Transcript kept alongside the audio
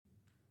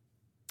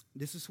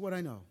This is what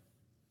I know.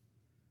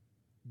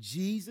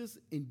 Jesus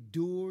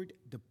endured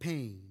the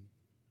pain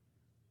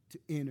to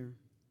enter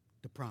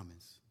the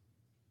promise.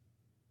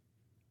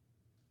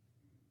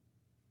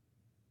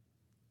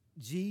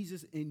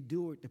 Jesus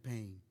endured the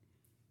pain.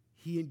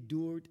 He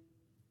endured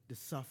the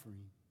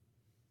suffering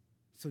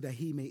so that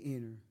he may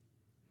enter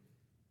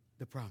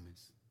the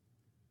promise.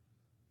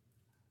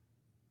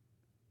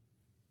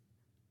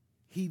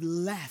 He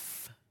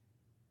left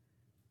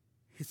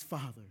his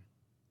father.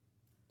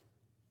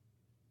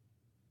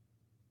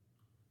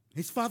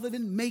 His father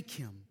didn't make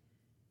him.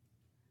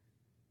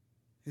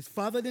 His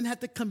father didn't have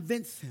to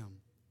convince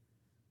him.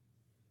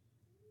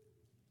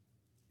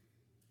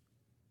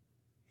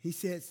 He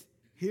says,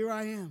 "Here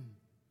I am.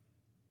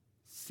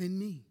 Send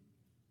me."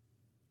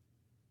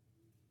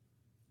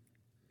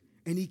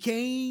 And he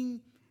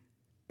came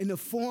in the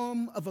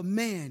form of a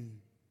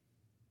man,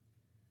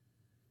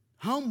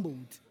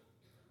 humbled,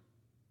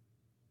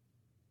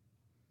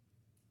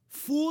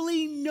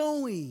 fully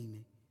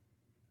knowing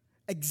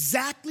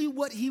exactly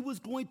what he was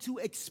going to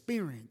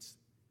experience,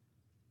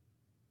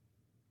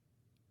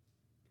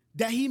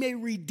 that he may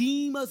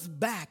redeem us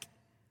back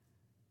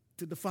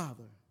to the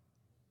Father.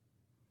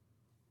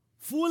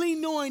 Fully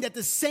knowing that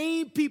the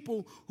same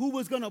people who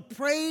was going to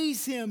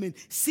praise him and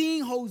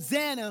sing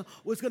Hosanna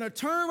was going to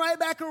turn right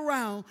back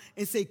around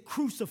and say,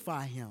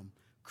 "Crucify him,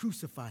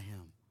 crucify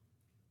him."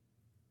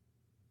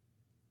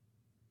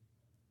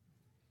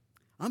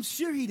 I'm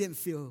sure he didn't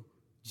feel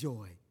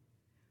joy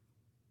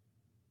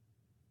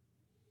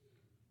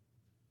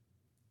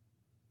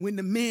when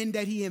the men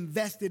that he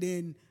invested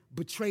in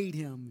betrayed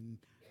him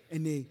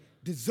and they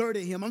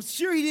deserted him. I'm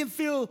sure he didn't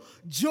feel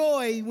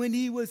joy when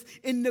he was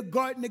in the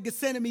Garden of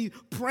Gethsemane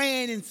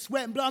praying and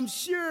sweating. But I'm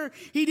sure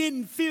he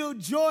didn't feel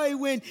joy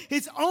when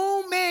his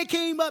own man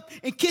came up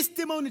and kissed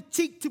him on the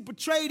cheek to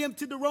betray him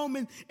to the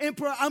Roman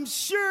emperor. I'm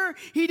sure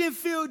he didn't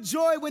feel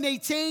joy when they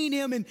chained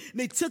him and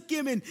they took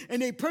him and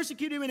they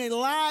persecuted him and they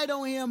lied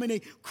on him and they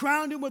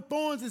crowned him with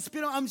thorns and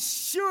spit on him. I'm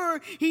sure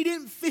he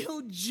didn't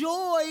feel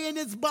joy in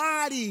his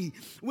body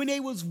when they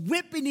was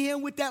whipping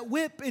him with that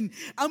whip. And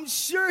I'm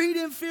sure he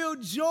didn't feel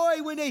joy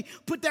when they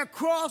put that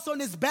cross on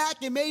his back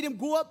and made him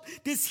go up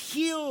this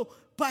hill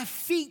by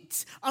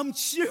feet. I'm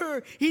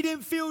sure he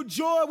didn't feel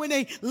joy when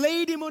they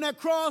laid him on that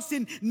cross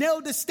and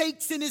nailed the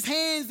stakes in his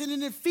hands and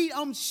in his feet.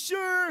 I'm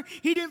sure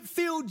he didn't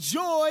feel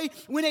joy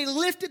when they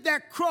lifted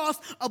that cross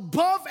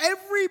above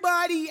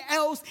everybody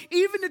else,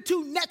 even the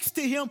two next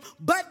to him,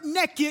 butt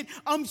naked.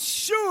 I'm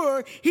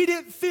sure he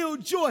didn't feel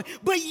joy.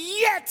 But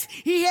yet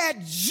he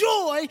had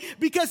joy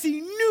because he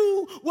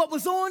knew what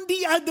was on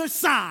the other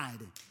side.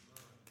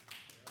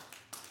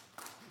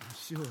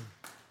 Sure.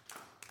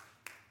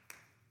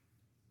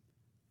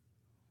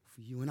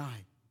 For you and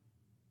I.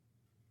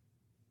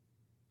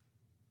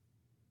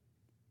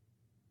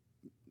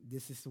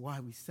 This is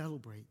why we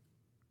celebrate.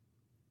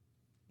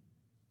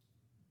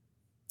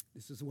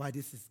 This is why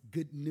this is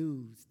good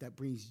news that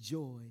brings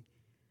joy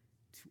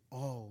to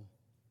all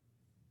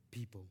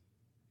people.